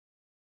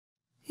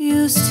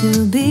used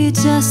to be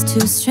just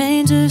two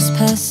strangers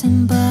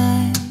passing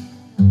by.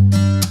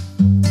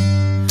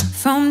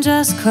 From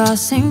just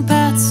crossing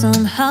paths,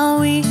 somehow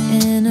we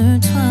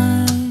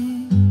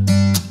intertwine.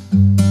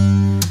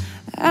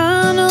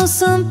 I know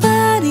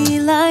somebody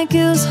like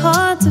you's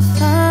hard to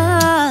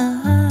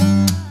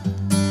find,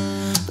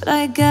 but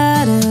I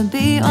gotta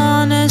be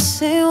honest,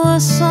 say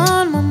what's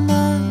on my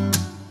mind.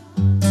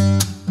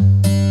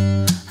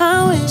 I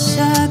wish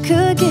I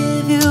could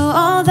give you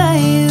all that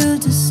you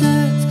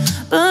deserve,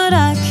 but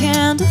I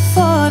can't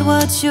afford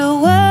what you're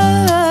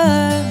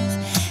worth.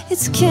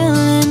 It's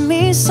killing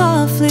me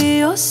softly,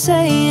 you're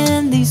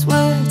saying these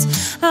words.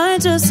 I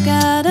just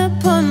gotta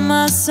put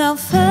myself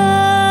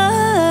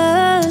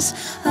first.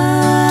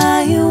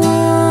 I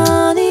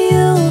want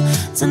you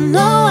to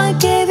know I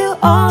gave you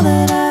all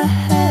that I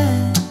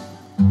had,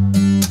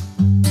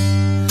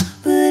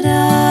 but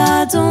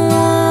I don't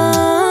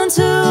want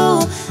to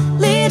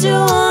lead you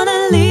on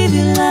and leave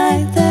you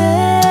like that.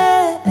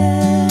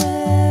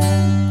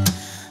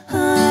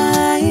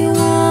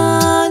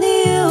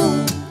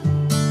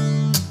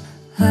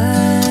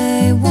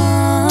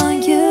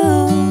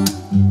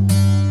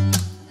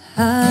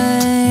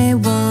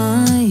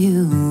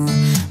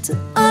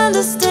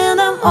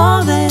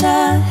 All that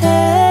I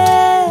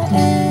had.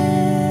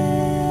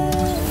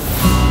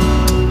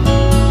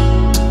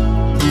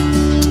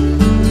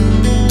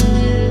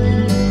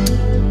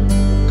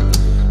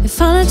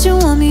 If I let you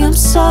want me, I'm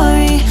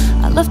sorry.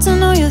 I'd love to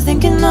know you're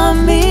thinking of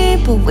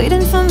me, but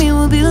waiting for me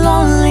will be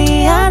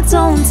lonely. I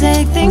don't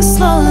take things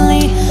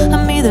slowly,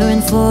 I'm either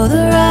in for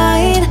the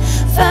ride,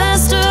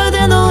 faster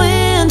than the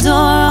wind, or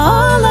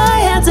all I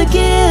had to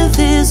give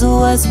is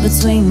what's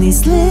between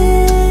these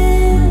lips.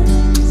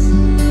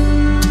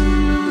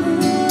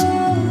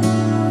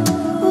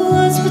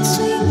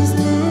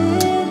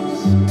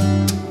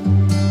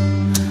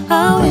 I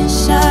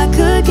wish I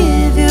could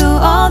give you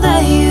all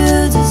that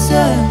you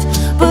deserve,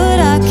 but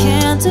I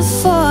can't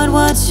afford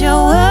what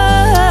you're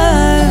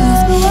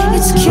worth.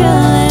 It's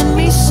killing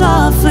me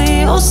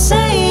softly, oh,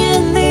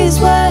 saying these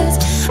words.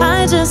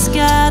 I just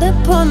gotta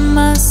put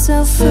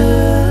myself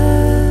first.